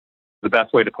The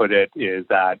best way to put it is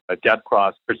that a death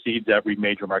cross precedes every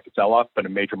major market sell-off, but a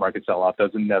major market sell-off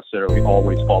doesn't necessarily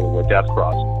always follow a death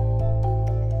cross.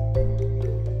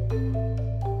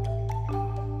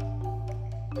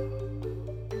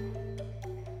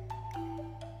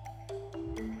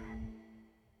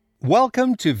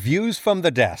 Welcome to Views from the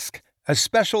Desk, a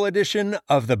special edition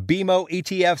of the BMO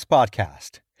ETFs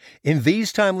podcast. In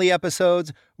these timely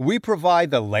episodes, we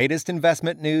provide the latest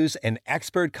investment news and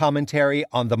expert commentary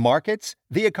on the markets,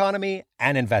 the economy,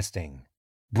 and investing.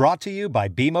 Brought to you by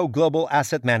BMO Global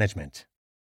Asset Management.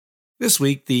 This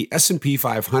week, the S&P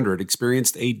 500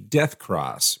 experienced a death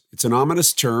cross. It's an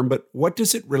ominous term, but what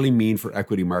does it really mean for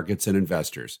equity markets and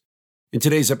investors? In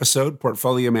today's episode,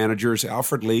 portfolio managers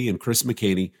Alfred Lee and Chris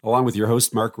McCaney, along with your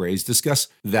host Mark Rays, discuss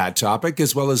that topic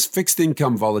as well as fixed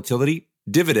income volatility,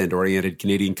 dividend-oriented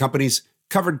Canadian companies,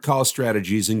 covered call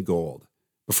strategies, and gold.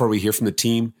 Before we hear from the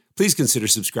team, please consider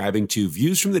subscribing to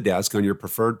Views from the Desk on your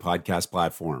preferred podcast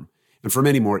platform. And for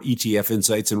many more ETF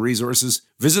insights and resources,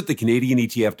 visit the Canadian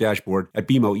ETF dashboard at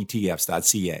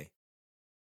bmoetfs.ca.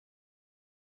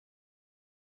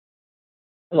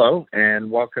 Hello, and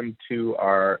welcome to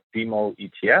our BMO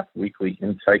ETF weekly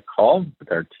insight call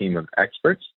with our team of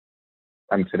experts.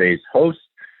 I'm today's host,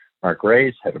 Mark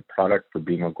Rays, Head of Product for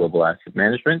BMO Global Asset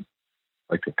Management.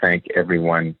 I'd like to thank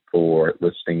everyone for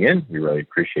listening in. We really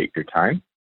appreciate your time.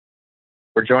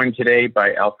 We're joined today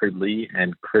by Alfred Lee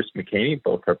and Chris McCaney,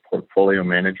 both are portfolio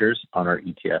managers on our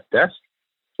ETF desk.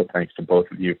 So thanks to both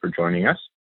of you for joining us.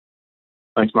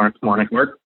 Thanks, Mark. Good morning,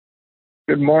 Mark.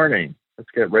 Good morning. Let's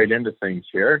get right into things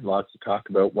here. Lots to talk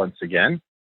about once again.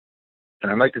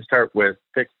 And I'd like to start with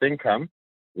fixed income.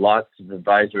 Lots of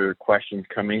advisor questions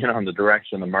coming in on the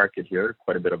direction of the market here,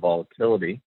 quite a bit of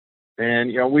volatility. And,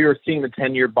 we were seeing the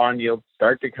 10-year bond yield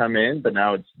start to come in, but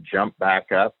now it's jumped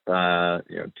back up,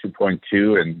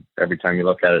 2.2, and every time you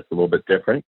look at it, it's a little bit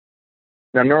different.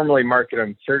 Now, normally market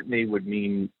uncertainty would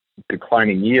mean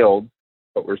declining yield,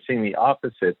 but we're seeing the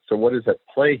opposite. So what is at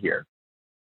play here?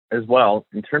 As well,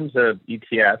 in terms of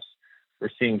ETFs, we're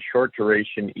seeing short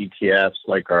duration ETFs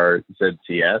like our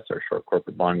ZCS, our short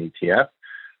corporate bond ETF,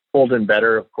 hold in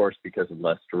better, of course, because of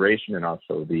less duration and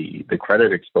also the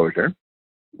credit exposure.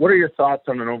 What are your thoughts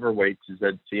on an overweight to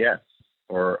ZCS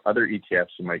or other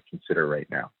ETFs you might consider right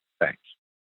now? Thanks.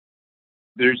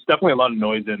 There's definitely a lot of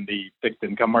noise in the fixed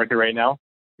income market right now.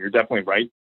 You're definitely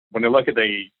right. When I look at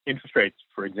the interest rates,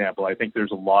 for example, I think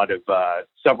there's a lot of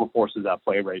several forces at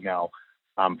play right now.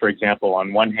 For example,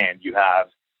 on one hand, you have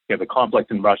the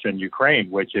conflict in Russia and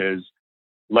Ukraine, which has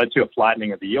led to a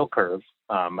flattening of the yield curve.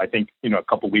 I think, a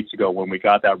couple of weeks ago when we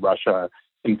got that Russia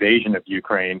invasion of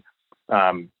Ukraine,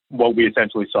 what we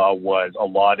essentially saw was a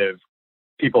lot of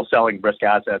people selling risk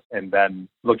assets and then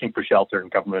looking for shelter in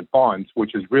government bonds,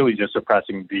 which is really just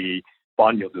suppressing the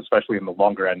bond yields, especially in the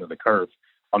longer end of the curve.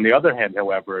 On the other hand,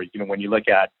 however, when you look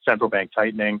at central bank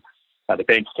tightening, the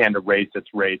Bank of Canada raised its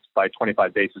rates by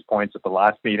 25 basis points at the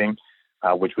last meeting,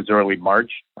 which was early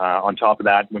March. On top of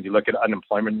that, when you look at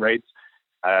unemployment rates,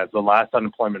 the last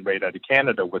unemployment rate out of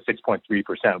Canada was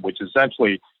 6.3%, which is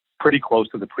essentially pretty close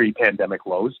to the pre-pandemic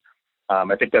lows.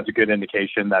 I think that's a good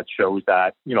indication that shows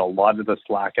that, a lot of the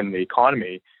slack in the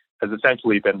economy has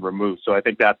essentially been removed. So I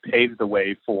think that paves the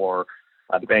way for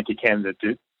the Bank of Canada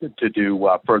to do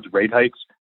further rate hikes.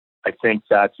 I think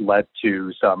that's led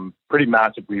to some pretty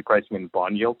massive repricing in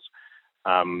bond yields,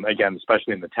 again,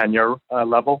 especially in the 10-year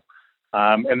level.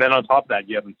 And then on top of that,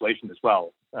 you have inflation as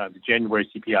well. The January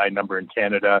CPI number in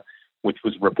Canada, which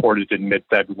was reported in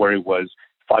mid-February, was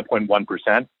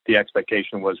 5.1%. The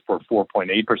expectation was for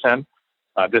 4.8%.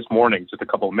 This morning, just a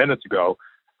couple of minutes ago,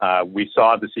 we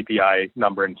saw the CPI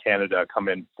number in Canada come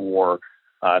in for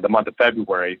the month of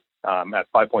February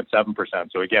at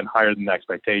 5.7%. So again, higher than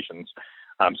expectations.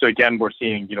 So again, we're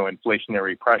seeing,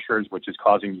 inflationary pressures, which is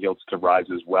causing yields to rise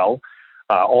as well.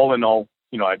 All in all,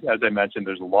 as I mentioned,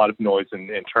 there's a lot of noise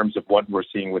in terms of what we're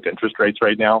seeing with interest rates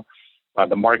right now.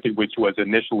 The market, which was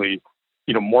initially,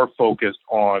 more focused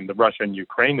on the Russia and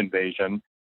Ukraine invasion,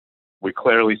 we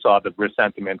clearly saw the risk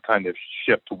sentiment kind of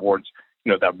shift towards,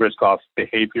 that risk-off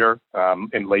behavior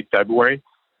in late February.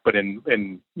 But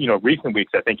in recent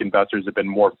weeks, I think investors have been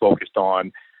more focused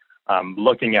on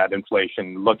looking at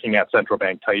inflation, looking at central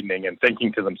bank tightening, and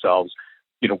thinking to themselves,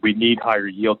 we need higher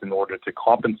yields in order to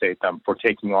compensate them for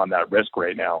taking on that risk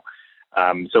right now.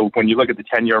 So when you look at the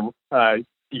 10-year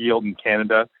yield in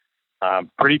Canada,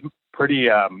 pretty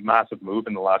massive move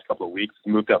in the last couple of weeks.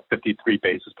 It's moved up 53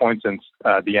 basis points since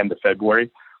the end of February.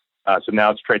 So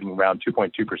now it's trading around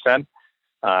 2.2%.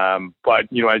 But,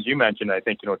 as you mentioned, I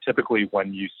think, typically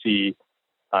when you see,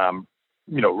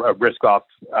 a risk-off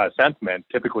sentiment,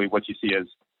 typically what you see is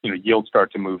yields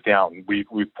start to move down.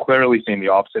 We've clearly seen the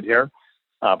opposite here,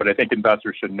 but I think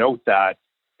investors should note that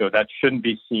that shouldn't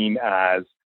be seen as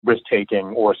risk taking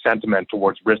or sentiment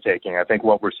towards risk taking. I think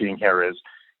what we're seeing here is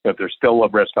there's still a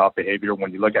risk off behavior.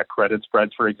 When you look at credit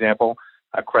spreads, for example,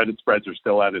 credit spreads are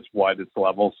still at its widest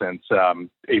level since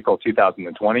April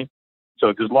 2020.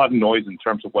 So there's a lot of noise in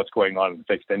terms of what's going on in the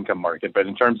fixed income market. But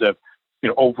in terms of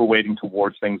overweighting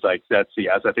towards things like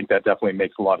ZCS, I think that definitely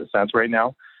makes a lot of sense right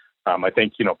now. I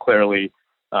think clearly,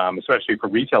 especially for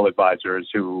retail advisors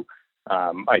who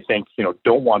I think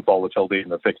don't want volatility in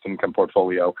the fixed income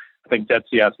portfolio, I think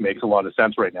ZCS makes a lot of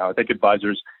sense right now. I think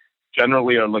advisors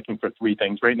generally are looking for three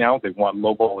things right now. They want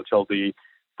low volatility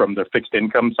from their fixed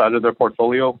income side of their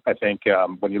portfolio. I think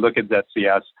when you look at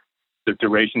ZCS, the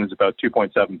duration is about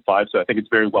 2.75. So I think it's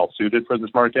very well suited for this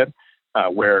market,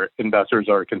 where investors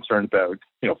are concerned about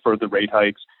further rate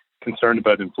hikes, concerned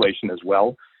about inflation as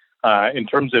well. In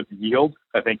terms of yield,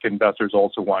 I think investors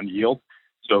also want yield.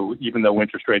 So even though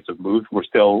interest rates have moved, we're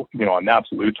still, in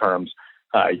absolute terms,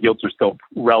 yields are still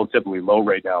relatively low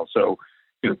right now. So,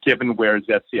 given where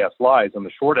ZCS lies on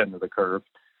the short end of the curve,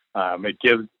 it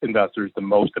gives investors the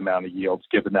most amount of yields,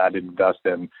 given that it invests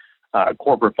in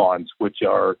corporate bonds, which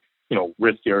are,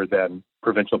 riskier than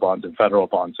provincial bonds and federal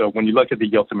bonds. So when you look at the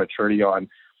yield to maturity on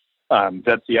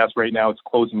ZCS right now, it's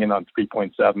closing in on 3%.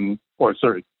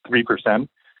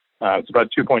 It's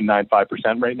about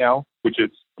 2.95% right now, which is,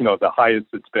 the highest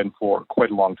it's been for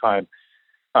quite a long time.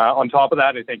 On top of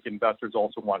that, I think investors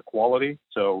also want quality.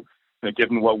 So,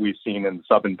 given what we've seen in the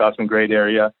sub-investment grade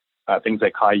area, things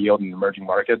like high yield and emerging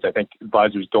markets, I think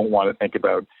advisors don't want to think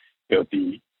about,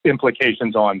 the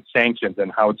implications on sanctions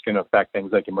and how it's going to affect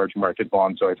things like emerging market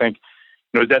bonds. So I think,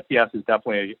 ZCS is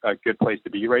definitely a good place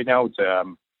to be right now. It's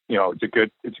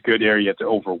it's a good area to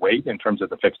overweight in terms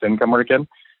of the fixed income market.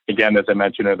 Again, as I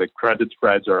mentioned, the credit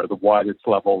spreads are the widest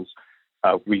levels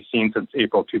we've seen since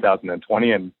April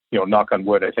 2020. And, knock on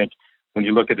wood, I think when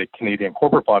you look at the Canadian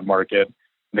corporate bond market,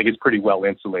 I think it's pretty well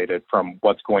insulated from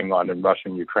what's going on in Russia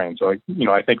and Ukraine. So,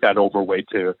 I think that overweight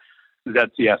to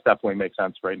ZCS definitely makes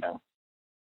sense right now.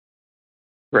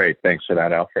 Great. Thanks for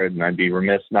that, Alfred. And I'd be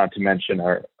remiss not to mention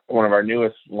one of our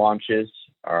newest launches,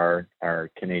 our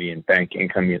Canadian Bank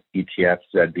Income ETF,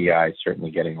 ZBI,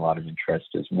 certainly getting a lot of interest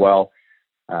as well.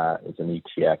 It's an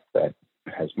ETF that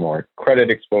has more credit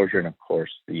exposure, and of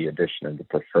course, the addition of the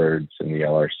preferreds and the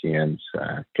LRCNs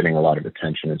getting a lot of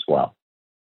attention as well.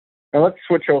 Now let's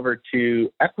switch over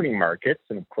to equity markets,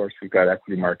 and of course, we've got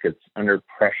equity markets under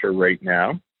pressure right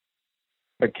now.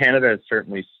 But Canada has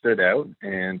certainly stood out,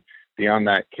 and beyond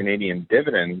that, Canadian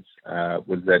dividends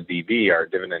with ZDV, our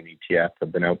dividend ETF,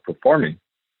 have been outperforming.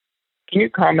 Can you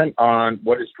comment on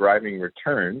what is driving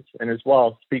returns, and as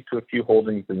well speak to a few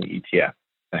holdings in the ETF?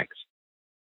 Thanks.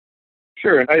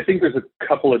 Sure. And I think there's a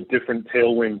couple of different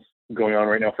tailwinds going on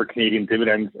right now for Canadian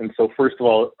dividends. And so first of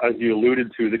all, as you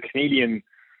alluded to, the Canadian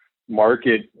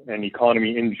market and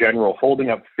economy in general holding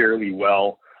up fairly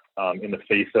well in the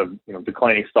face of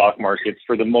declining stock markets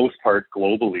for the most part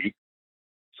globally.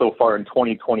 So far in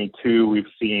 2022, we've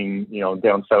seen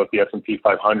down south the S&P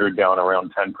 500 down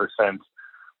around 10%.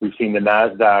 We've seen the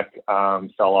NASDAQ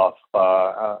sell off.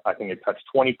 I think it touched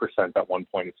 20% at one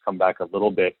point. It's come back a little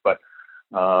bit, but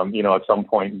at some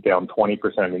point down 20%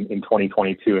 in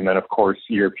 2022. And then, of course,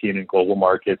 European and global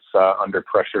markets under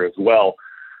pressure as well.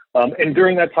 And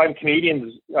during that time,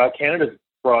 Canada's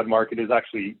broad market is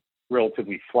actually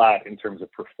relatively flat in terms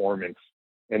of performance.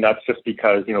 And that's just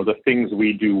because, the things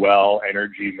we do well,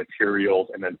 energy, materials,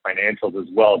 and then financials as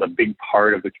well, the big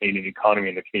part of the Canadian economy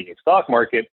and the Canadian stock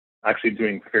market actually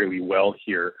doing fairly well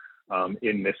here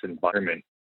in this environment.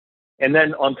 And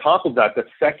then on top of that, the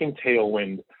second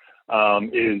tailwind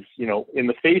is, in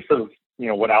the face of,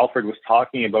 what Alfred was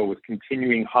talking about with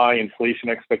continuing high inflation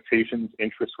expectations,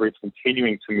 interest rates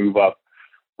continuing to move up,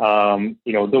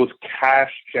 those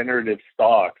cash generative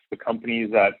stocks, the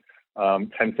companies that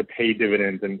tend to pay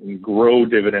dividends and grow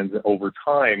dividends over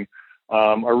time,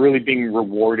 are really being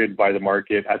rewarded by the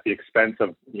market at the expense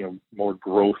of more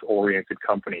growth-oriented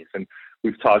companies. And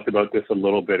we've talked about this a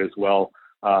little bit as well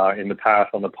in the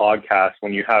past on the podcast.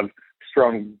 When you have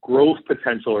strong growth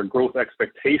potential or growth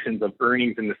expectations of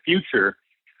earnings in the future,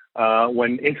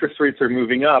 when interest rates are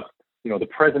moving up, the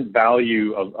present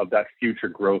value of that future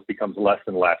growth becomes less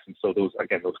and less. And so those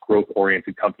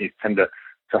growth-oriented companies tend to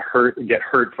get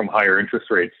hurt from higher interest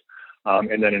rates.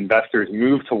 And then investors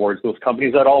move towards those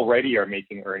companies that already are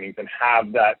making earnings and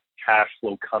have that cash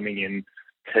flow coming in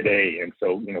today. And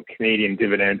so, Canadian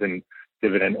dividends and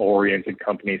dividend-oriented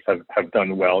companies have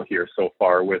done well here so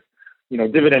far with,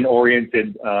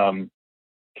 dividend-oriented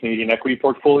Canadian equity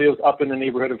portfolios up in the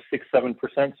neighborhood of 6-7%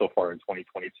 so far in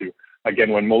 2022. Again,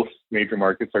 when most major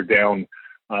markets are down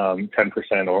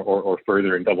 10% or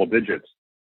further in double digits.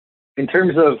 In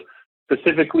terms of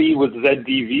specifically with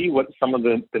ZDV, what some of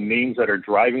the names that are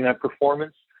driving that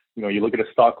performance, you look at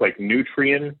a stock like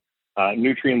Nutrien.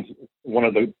 Nutrien's one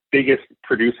of the biggest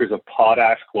producers of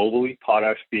potash globally,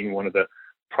 potash being one of the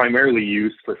primarily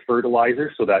used for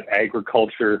fertilizer, so that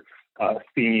agriculture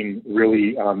theme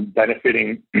really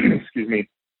benefiting,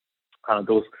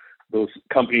 those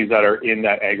companies that are in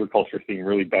that agriculture theme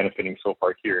really benefiting so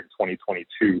far here in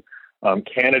 2022.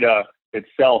 Canada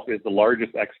itself is the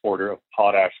largest exporter of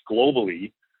potash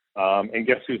globally. And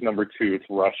guess who's number two? It's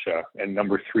Russia. And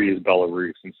number three is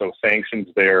Belarus. And so sanctions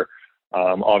there,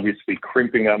 obviously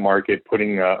crimping that market,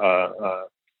 putting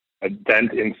a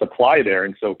dent in supply there.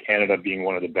 And so Canada being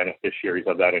one of the beneficiaries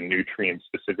of that, and Nutrien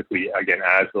specifically, again,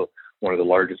 as one of the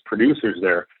largest producers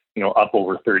there, up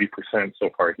over 30% so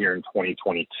far here in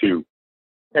 2022.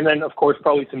 And then, of course,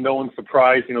 probably to no one's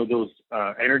surprise, those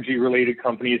energy-related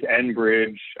companies,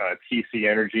 Enbridge, TC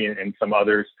Energy, and some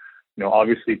others,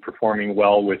 obviously performing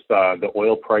well with the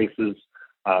oil prices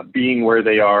being where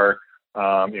they are,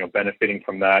 benefiting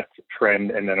from that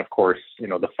trend. And then, of course,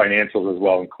 the financials as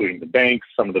well, including the banks,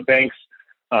 some of the banks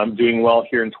doing well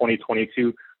here in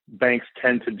 2022. Banks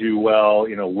tend to do well,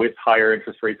 with higher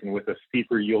interest rates and with a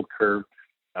steeper yield curve.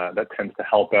 That tends to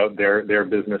help out their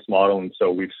business model. And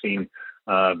so we've seen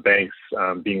banks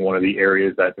being one of the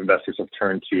areas that investors have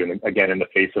turned to, and again, in the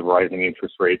face of rising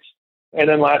interest rates. And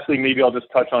then lastly, maybe I'll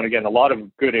just touch on, again, a lot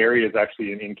of good areas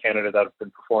actually in Canada that have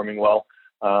been performing well.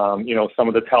 Some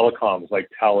of the telecoms like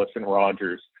TELUS and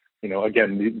Rogers,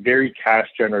 again, the very cash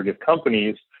generative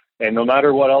companies. And no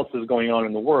matter what else is going on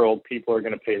in the world, people are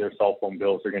going to pay their cell phone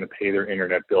bills. They're going to pay their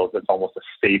internet bills. That's almost a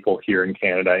staple here in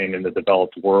Canada and in the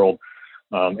developed world.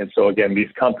 And so, again,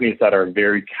 these companies that are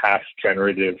very cash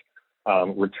generative,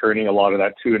 returning a lot of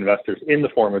that to investors in the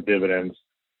form of dividends,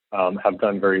 have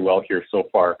done very well here so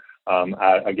far,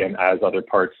 again, as other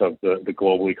parts of the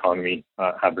global economy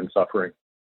have been suffering.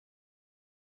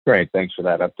 Great. Thanks for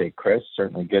that update, Chris.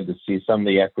 Certainly good to see some of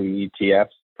the equity ETFs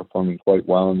performing quite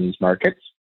well in these markets.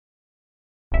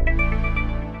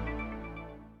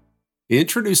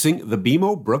 Introducing the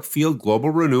BMO Brookfield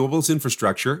Global Renewables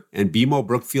Infrastructure and BMO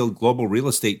Brookfield Global Real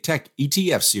Estate Tech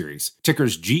ETF series,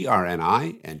 tickers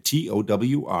GRNI and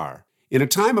TOWR. In a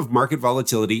time of market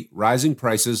volatility, rising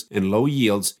prices, and low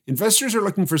yields, investors are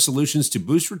looking for solutions to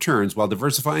boost returns while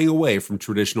diversifying away from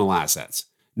traditional assets.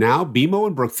 Now, BMO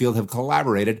and Brookfield have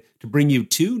collaborated to bring you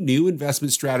two new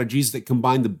investment strategies that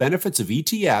combine the benefits of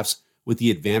ETFs with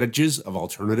the advantages of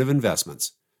alternative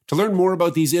investments. To learn more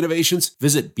about these innovations,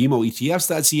 visit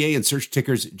BMOETFs.ca and search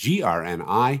tickers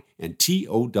GRNI and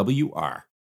TOWR.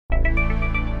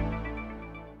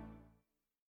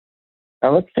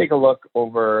 Now let's take a look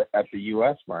over at the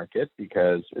U.S. market,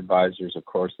 because advisors, of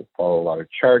course, that follow a lot of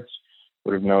charts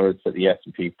would have noticed that the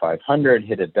S&P 500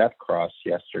 hit a death cross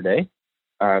yesterday.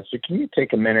 So can you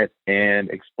take a minute and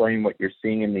explain what you're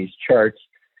seeing in these charts?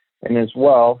 And as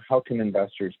well, how can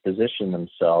investors position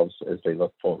themselves as they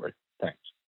look forward? Thanks.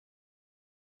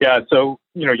 Yeah, so,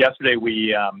 yesterday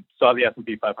we saw the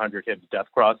S&P 500 hit the death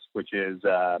cross, which is,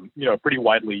 a pretty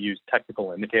widely used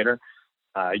technical indicator.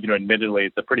 Admittedly,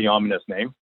 it's a pretty ominous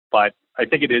name, but I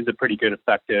think it is a pretty good,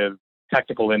 effective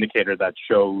technical indicator that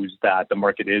shows that the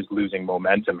market is losing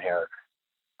momentum here.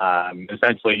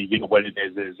 Essentially, what it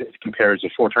is it compares a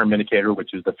short-term indicator,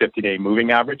 which is the 50-day moving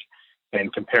average,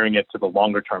 and comparing it to the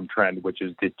longer-term trend, which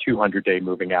is the 200-day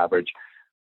moving average.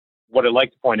 What I'd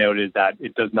like to point out is that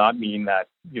it does not mean that,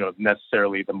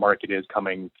 necessarily the market is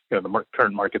coming, the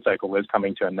current market cycle is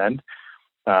coming to an end.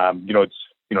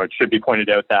 It should be pointed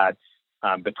out that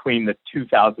between the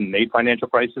 2008 financial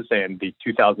crisis and the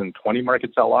 2020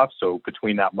 market sell-off, so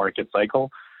between that market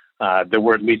cycle, there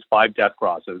were at least 5 death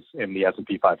crosses in the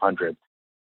S&P 500.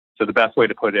 So the best way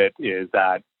to put it is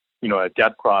that, a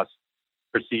death cross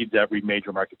precedes every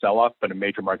major market sell-off, but a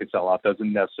major market sell-off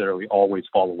doesn't necessarily always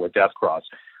follow a death cross.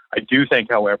 I do think,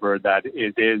 however, that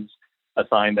it is a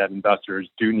sign that investors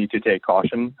do need to take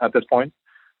caution at this point.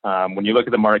 When you look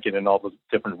at the market and all the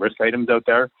different risk items out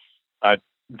there,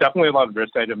 definitely a lot of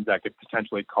risk items that could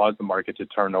potentially cause the market to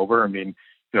turn over. I mean,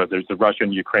 there's the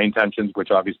Russia-Ukraine tensions,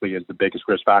 which obviously is the biggest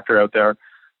risk factor out there.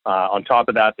 On top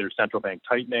of that, there's central bank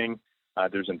tightening,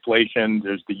 there's inflation,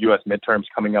 there's the U.S. midterms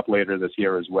coming up later this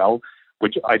year as well,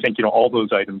 which I think, all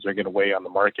those items are going to weigh on the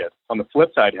market. On the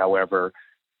flip side, however,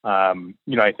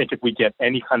 I think if we get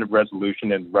any kind of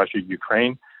resolution in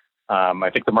Russia-Ukraine, I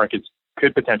think the markets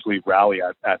could potentially rally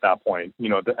at that point.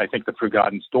 I think the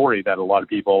forgotten story that a lot of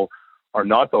people are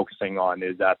not focusing on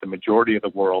is that the majority of the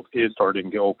world is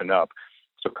starting to open up.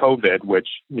 So COVID, which,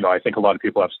 I think a lot of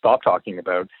people have stopped talking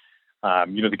about,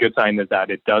 the good sign is that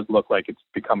it does look like it's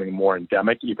becoming more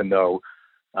endemic, even though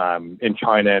in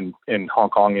China and in Hong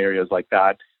Kong areas like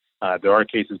that, there are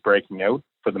cases breaking out.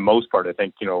 For the most part, I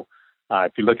think,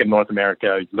 if you look at North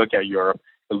America, you look at Europe,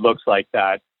 it looks like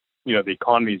that, the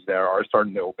economies there are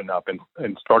starting to open up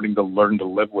and starting to learn to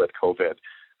live with COVID,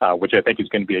 which I think is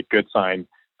going to be a good sign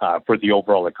for the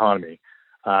overall economy.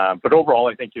 But overall,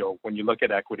 I think, when you look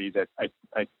at equities,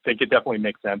 I think it definitely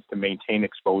makes sense to maintain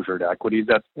exposure to equities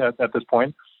at this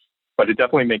point. But it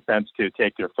definitely makes sense to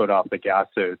take your foot off the gas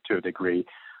to a degree.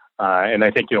 And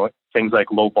I think, things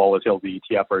like low volatility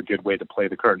ETF are a good way to play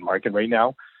the current market right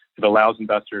now. It allows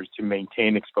investors to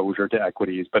maintain exposure to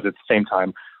equities, but at the same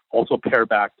time, also pare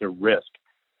back their risk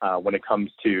when it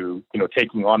comes to,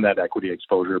 taking on that equity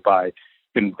exposure by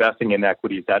investing in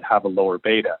equities that have a lower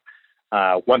beta.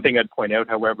 One thing I'd point out,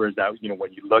 however, is that,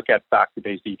 when you look at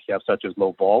factor-based ETFs such as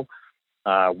low vol,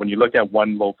 when you look at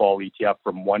one low vol ETF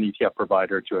from one ETF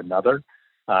provider to another,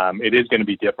 it is going to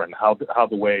be different. How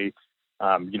the way,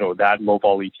 that low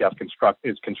vol ETF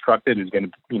is constructed is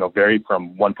going to, vary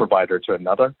from one provider to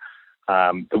another.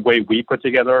 The way we put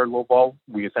together our low vol,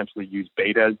 we essentially use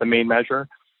beta as the main measure.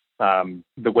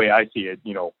 The way I see it,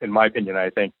 in my opinion, I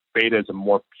think beta is a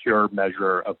more pure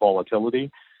measure of volatility,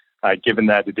 given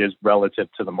that it is relative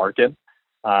to the market.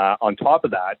 On top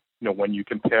of that, when you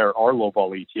compare our low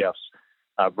vol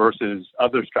ETFs versus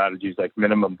other strategies like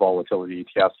minimum volatility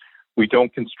ETFs, we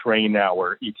don't constrain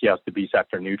our ETFs to be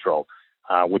sector neutral,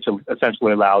 which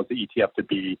essentially allows the ETF to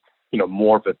be,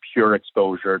 more of a pure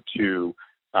exposure to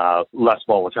less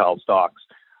volatile stocks.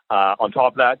 On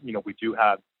top of that, we do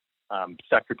have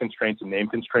sector constraints and name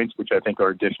constraints, which I think are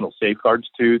additional safeguards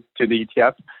to the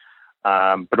ETF.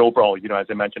 But overall, as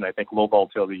I mentioned, I think low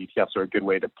volatility ETFs are a good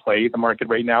way to play the market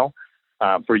right now.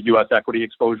 For U.S. equity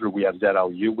exposure, we have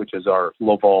ZLU, which is our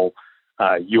low vol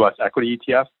U.S. equity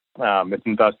ETF. If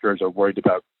investors are worried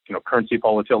about currency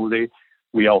volatility,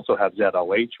 we also have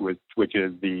ZLH, which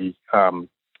is the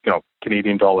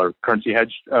Canadian dollar currency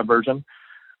hedge version.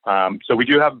 So we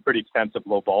do have a pretty extensive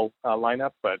low vol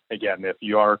lineup. But again, if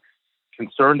you are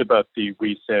concerned about the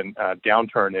recent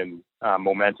downturn in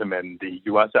momentum in the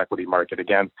U.S. equity market,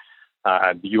 again,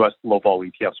 the U.S. low vol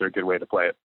ETFs are a good way to play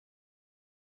it.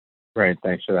 Right.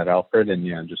 Thanks for that, Alfred. And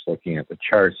yeah, just looking at the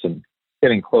charts and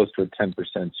getting close to a 10%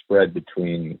 spread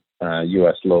between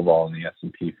U.S. low vol and the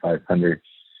S&P 500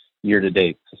 year to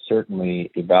date. So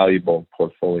certainly a valuable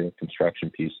portfolio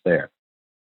construction piece there.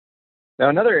 Now,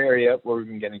 another area where we've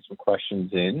been getting some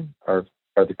questions in are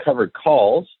the covered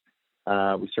calls.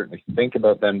 We certainly think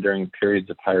about them during periods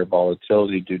of higher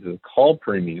volatility due to the call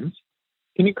premiums.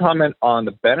 Can you comment on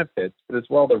the benefits, but as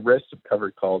well the risks of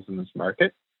covered calls in this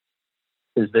market?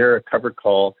 Is there a covered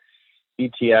call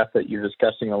ETF that you're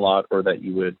discussing a lot or that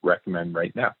you would recommend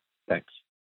right now? Thanks.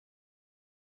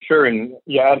 Sure. And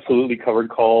yeah, absolutely. Covered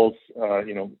calls,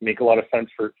 make a lot of sense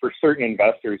for certain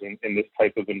investors in this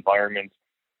type of environment.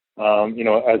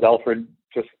 As Alfred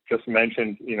just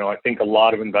mentioned, I think a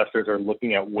lot of investors are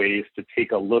looking at ways to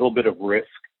take a little bit of risk,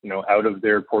 out of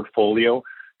their portfolio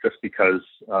just because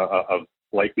of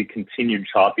likely continued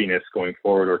choppiness going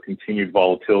forward or continued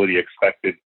volatility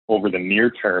expected over the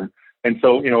near term. And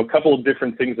so, a couple of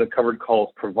different things that covered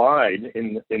calls provide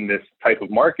in this type of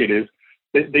market is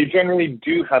they generally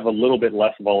do have a little bit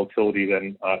less volatility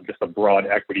than just a broad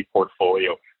equity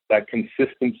portfolio. That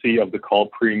consistency of the call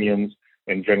premiums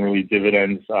and generally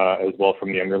dividends as well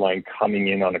from the underlying coming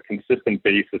in on a consistent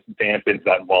basis dampens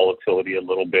that volatility a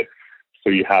little bit. So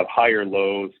you have higher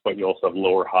lows, but you also have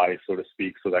lower highs, so to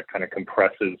speak. So that kind of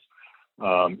compresses,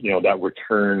 that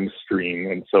return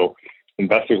stream. And so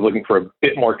investors looking for a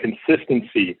bit more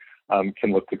consistency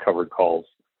can look to covered calls.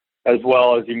 As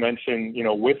well as you mentioned,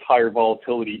 with higher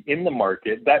volatility in the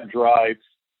market, that drives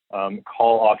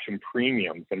call option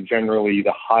premiums. And generally,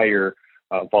 the higher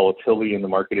volatility in the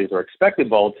market is, or expected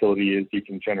volatility is, you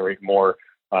can generate more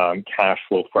cash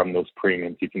flow from those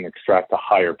premiums. You can extract a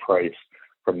higher price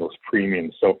from those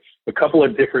premiums. So a couple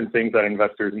of different things that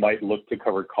investors might look to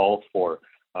covered calls for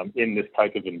in this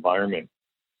type of environment.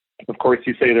 Of course,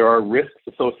 you say there are risks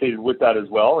associated with that as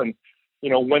well. And,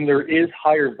 when there is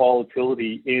higher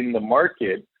volatility in the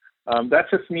market, that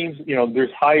just means,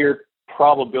 there's higher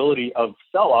probability of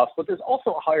sell-offs, but there's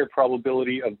also a higher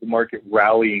probability of the market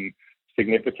rallying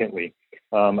significantly.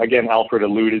 Again, Alfred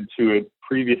alluded to it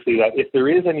previously that if there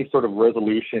is any sort of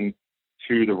resolution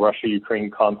to the Russia-Ukraine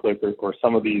conflict or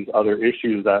some of these other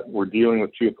issues that we're dealing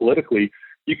with geopolitically,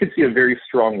 you could see a very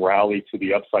strong rally to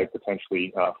the upside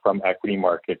potentially from equity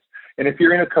markets. And if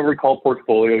you're in a covered call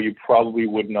portfolio, you probably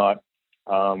would not,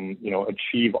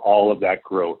 achieve all of that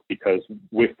growth, because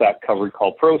with that covered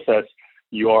call process,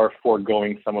 you are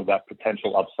foregoing some of that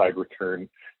potential upside return,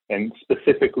 and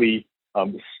specifically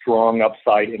strong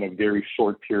upside in a very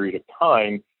short period of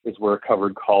time is where a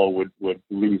covered call would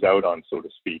lose out on, so to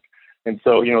speak. And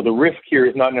so, the risk here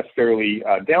is not necessarily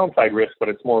downside risk, but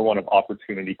it's more one of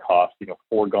opportunity cost,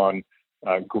 foregone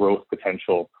growth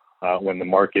potential when the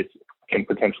market can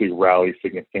potentially rally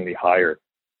significantly higher.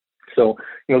 So,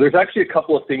 there's actually a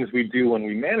couple of things we do when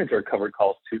we manage our covered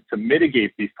calls to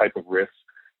mitigate these type of risks.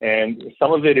 And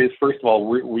some of it is, first of all,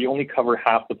 we only cover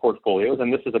half the portfolios,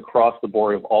 and this is across the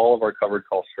board of all of our covered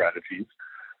call strategies.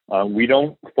 We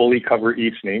don't fully cover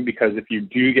each name, because if you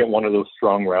do get one of those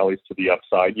strong rallies to the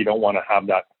upside, you don't want to have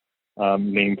that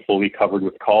name fully covered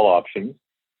with call options.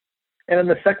 And then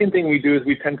the second thing we do is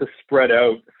we tend to spread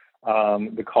out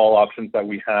the call options that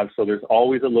we have. So there's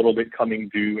always a little bit coming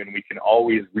due, and we can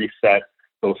always reset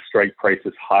those strike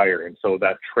prices higher. And so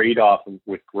that trade-off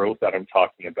with growth that I'm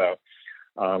talking about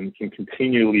can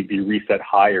continually be reset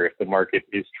higher if the market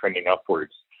is trending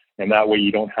upwards. And that way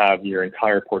you don't have your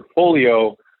entire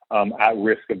portfolio at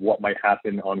risk of what might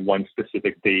happen on one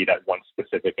specific date at one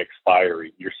specific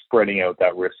expiry. You're spreading out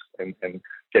that risk and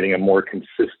getting a more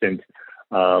consistent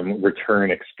return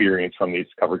experience from these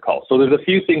covered calls. So there's a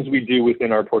few things we do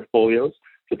within our portfolios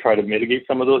to try to mitigate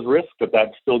some of those risks, but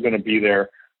that's still going to be there.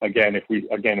 Again, if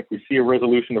we see a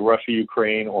resolution to Russia,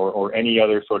 Ukraine, or any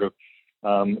other sort of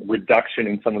reduction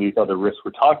in some of these other risks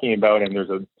we're talking about, and there's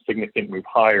a significant move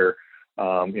higher,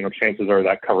 chances are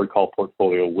that covered call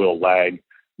portfolio will lag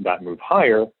that move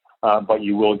higher, but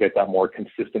you will get that more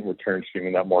consistent return stream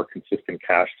and that more consistent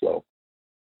cash flow.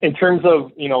 In terms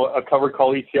of, a covered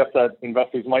call ETF that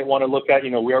investors might want to look at,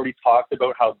 we already talked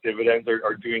about how dividends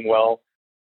are doing well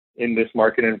in this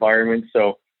market environment.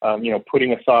 So,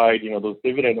 putting aside, those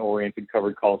dividend-oriented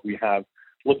covered calls we have,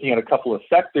 looking at a couple of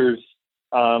sectors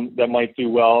that might do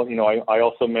well. I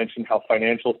also mentioned how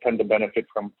financials tend to benefit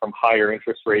from higher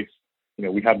interest rates.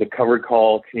 We have the covered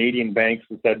call Canadian banks,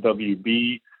 the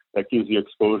ZWB, that gives you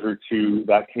exposure to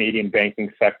that Canadian banking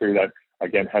sector that,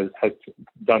 again, has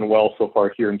done well so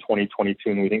far here in 2022,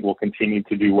 and we think will continue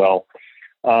to do well.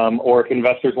 Or if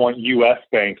investors want U.S.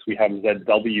 banks, we have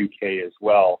ZWK as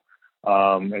well.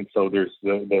 And so there's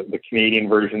the Canadian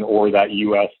version or that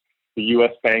U.S. The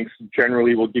U.S. banks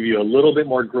generally will give you a little bit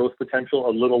more growth potential,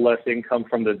 a little less income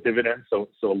from the dividends, so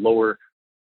a lower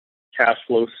cash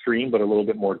flow stream, but a little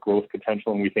bit more growth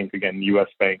potential. And we think, again, U.S.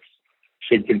 banks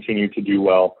should continue to do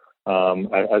well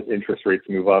as interest rates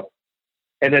move up.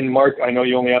 And then, Mark, I know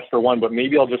you only asked for one, but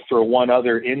maybe I'll just throw one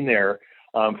other in there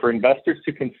for investors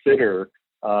to consider.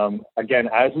 Again,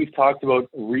 as we've talked about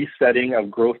resetting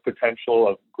of growth potential,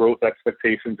 of growth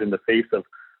expectations in the face of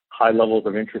high levels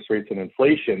of interest rates and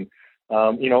inflation,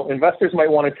 investors might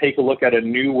want to take a look at a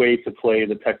new way to play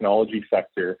the technology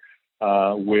sector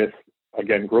with,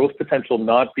 again, growth potential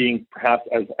not being perhaps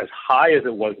as high as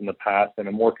it was in the past, and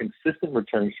a more consistent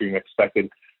return stream expected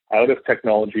out of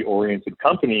technology-oriented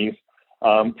companies.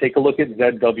 Take a look at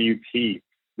ZWT.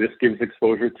 This gives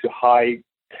exposure to high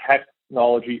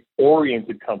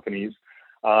technology-oriented companies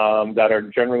that are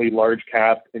generally large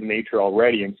cap in nature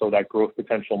already, and so that growth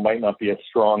potential might not be as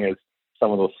strong as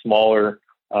some of those smaller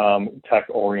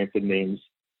tech-oriented names.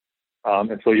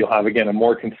 And so you'll have, again, a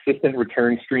more consistent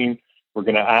return stream. We're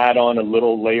going to add on a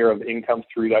little layer of income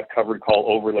through that covered call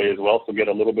overlay as well, so get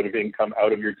a little bit of income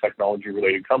out of your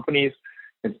technology-related companies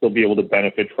and still be able to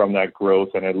benefit from that growth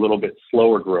and a little bit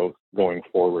slower growth going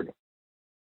forward.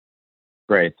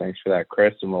 Great. Thanks for that,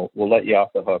 Chris. And we'll let you off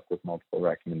the hook with multiple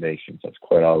recommendations. That's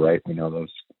quite all right. We know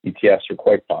those ETFs are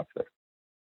quite popular.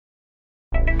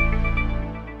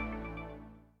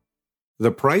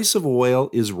 The price of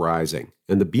oil is rising,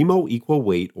 and the BMO Equal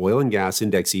Weight Oil and Gas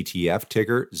Index ETF,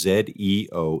 ticker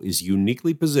ZEO, is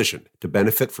uniquely positioned to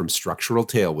benefit from structural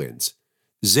tailwinds.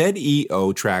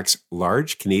 ZEO tracks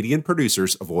large Canadian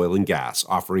producers of oil and gas,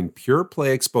 offering pure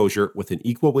play exposure with an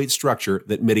equal weight structure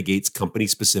that mitigates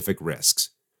company-specific risks.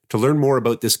 To learn more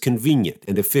about this convenient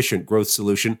and efficient growth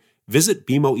solution, visit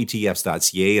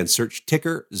bmoetfs.ca and search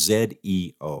ticker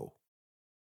ZEO.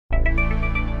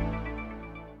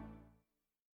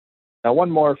 Now, one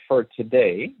more for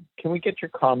today. Can we get your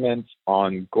comments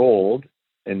on gold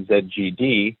and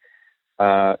ZGD?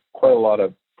 Quite a lot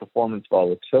of performance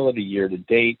volatility year to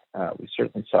date. We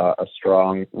certainly saw a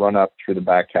strong run up through the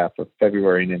back half of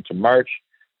February and into March,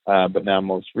 but now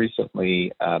most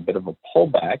recently a bit of a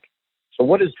pullback. So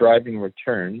what is driving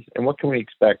returns, and what can we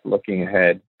expect looking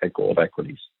ahead at gold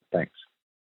equities? Thanks.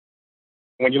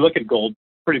 When you look at gold,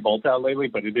 pretty volatile lately,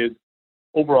 but it is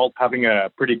overall having a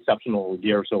pretty exceptional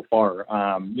year so far.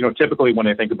 Typically when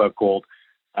I think about gold,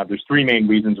 there's three main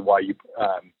reasons why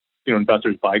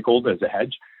investors buy gold as a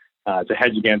hedge. It's a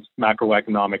hedge against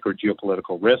macroeconomic or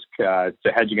geopolitical risk. It's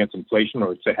a hedge against inflation,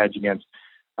 or it's a hedge against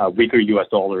weaker U.S.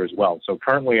 dollar as well. So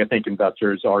currently, I think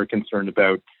investors are concerned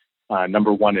about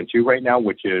number one and two right now,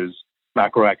 which is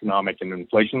macroeconomic and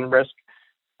inflation risk.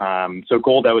 So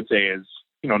gold, I would say, is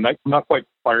not quite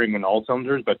firing on all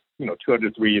cylinders, but 2 out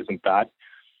of 3 isn't bad.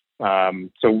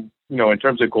 So in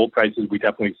terms of gold prices, we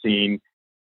definitely seen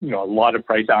a lot of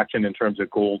price action in terms of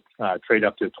gold trade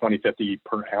up to $2,050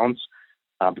 per ounce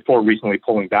before recently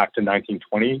pulling back to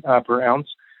 $1,920 per ounce.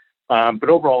 But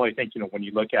overall, I think when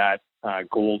you look at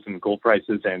gold and gold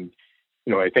prices, and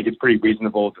I think it's pretty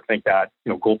reasonable to think that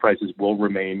gold prices will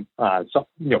remain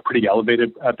pretty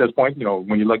elevated at this point.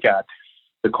 When you look at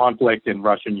the conflict in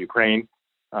Russia and Ukraine,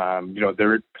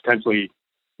 there potentially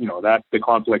that the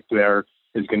conflict there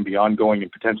is going to be ongoing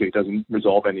and potentially it doesn't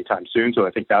resolve anytime soon. So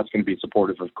I think that's going to be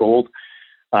supportive of gold.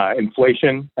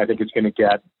 Inflation, I think it's going to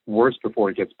get worse before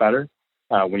it gets better.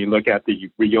 When you look at the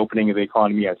reopening of the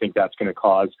economy, I think that's going to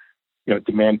cause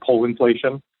demand pull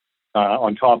inflation.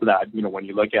 On top of that, when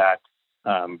you look at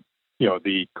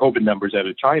the COVID numbers out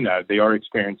of China, they are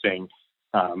experiencing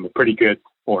a pretty good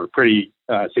or pretty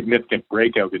significant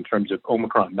breakout in terms of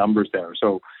Omicron numbers there.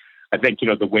 So I think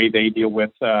the way they deal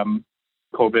with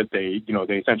COVID,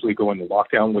 they essentially go into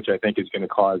lockdown, which I think is going to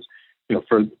cause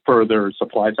further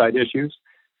supply side issues.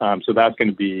 So that's going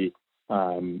to be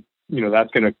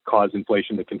that's going to cause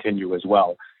inflation to continue as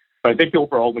well. But I think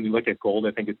overall, when you look at gold,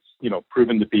 I think it's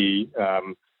proven to be a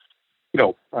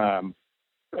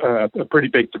pretty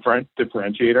big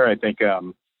differentiator. I think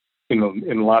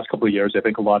in the last couple of years, I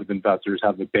think a lot of investors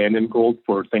have abandoned gold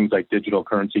for things like digital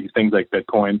currencies, things like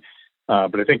Bitcoin.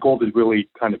 But I think gold has really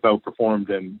kind of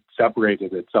outperformed and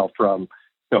separated itself from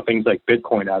things like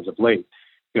Bitcoin as of late.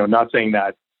 Not saying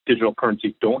that digital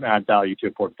currencies don't add value to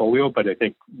a portfolio, but I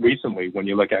think recently when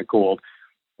you look at gold,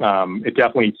 it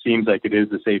definitely seems like it is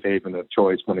the safe haven of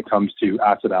choice when it comes to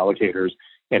asset allocators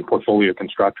and portfolio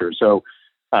constructors. So,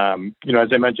 as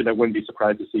I mentioned, I wouldn't be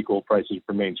surprised to see gold prices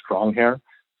remain strong here.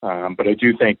 But I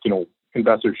do think,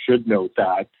 investors should note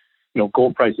that,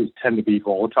 gold prices tend to be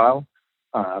volatile.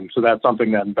 So that's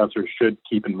something that investors should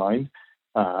keep in mind.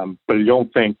 But I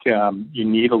don't think you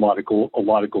need a lot of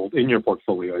gold in your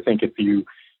portfolio. I think if you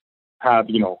have,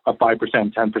 a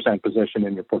 5%, 10% position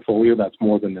in your portfolio, that's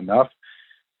more than enough.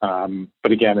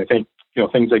 But again, I think,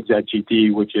 things like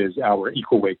ZGD, which is our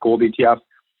equal weight gold ETF,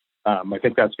 I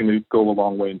think that's going to go a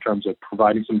long way in terms of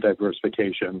providing some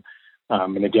diversification.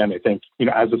 And again, I think,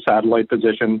 as a satellite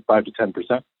position, 5 to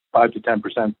 10%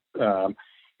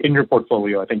 in your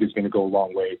portfolio, I think is going to go a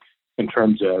long way in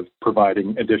terms of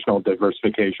providing additional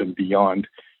diversification beyond,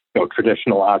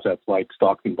 traditional assets like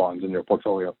stocks and bonds in your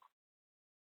portfolio.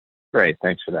 Great.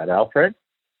 Thanks for that, Alfred.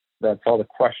 That's all the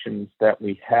questions that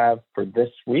we have for this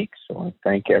week. So I want to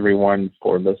thank everyone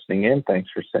for listening in. Thanks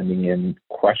for sending in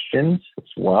questions as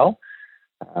well.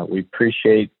 We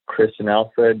appreciate Chris and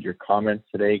Alfred, your comments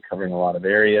today, covering a lot of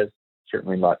areas.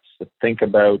 Certainly lots to think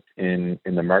about in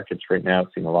the markets right now.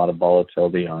 Seeing a lot of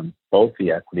volatility on both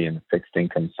the equity and the fixed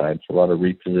income side. So a lot of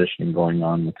repositioning going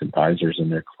on with advisors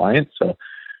and their clients. So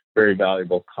very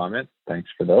valuable comments. Thanks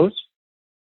for those.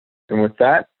 And with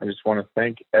that, I just want to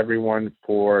thank everyone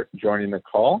for joining the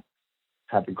call.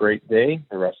 Have a great day,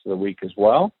 the rest of the week as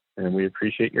well. And we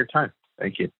appreciate your time.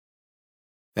 Thank you.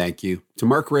 Thank you to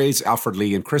Mark Rays, Alfred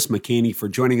Lee, and Chris McKinney for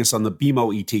joining us on the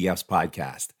BMO ETFs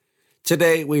podcast.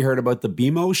 Today, we heard about the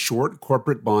BMO Short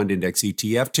Corporate Bond Index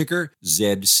ETF, ticker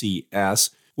ZCS,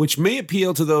 which may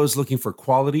appeal to those looking for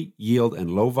quality, yield,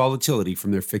 and low volatility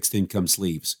from their fixed income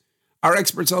sleeves. Our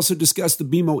experts also discussed the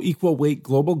BMO Equal Weight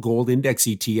Global Gold Index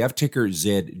ETF, ticker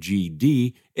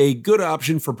ZGD, a good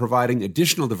option for providing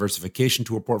additional diversification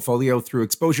to a portfolio through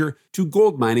exposure to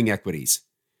gold mining equities.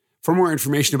 For more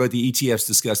information about the ETFs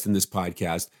discussed in this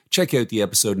podcast, check out the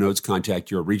episode notes,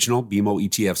 contact your regional BMO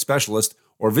ETF specialist,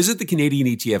 or visit the Canadian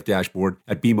ETF dashboard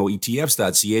at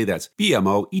bmoetfs.ca. That's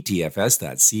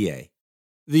bmoetfs.ca.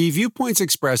 The viewpoints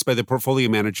expressed by the portfolio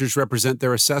managers represent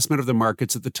their assessment of the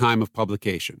markets at the time of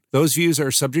publication. Those views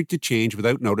are subject to change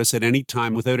without notice at any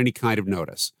time without any kind of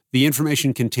notice. The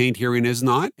information contained herein is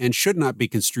not and should not be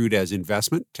construed as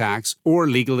investment, tax, or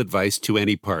legal advice to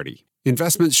any party.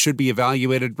 Investments should be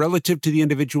evaluated relative to the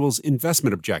individual's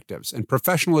investment objectives, and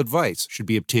professional advice should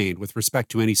be obtained with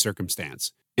respect to any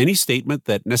circumstance. Any statement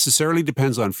that necessarily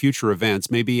depends on future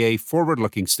events may be a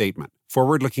forward-looking statement.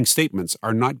 Forward-looking statements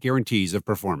are not guarantees of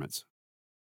performance.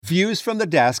 Views from the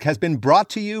Desk has been brought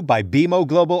to you by BMO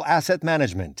Global Asset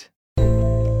Management.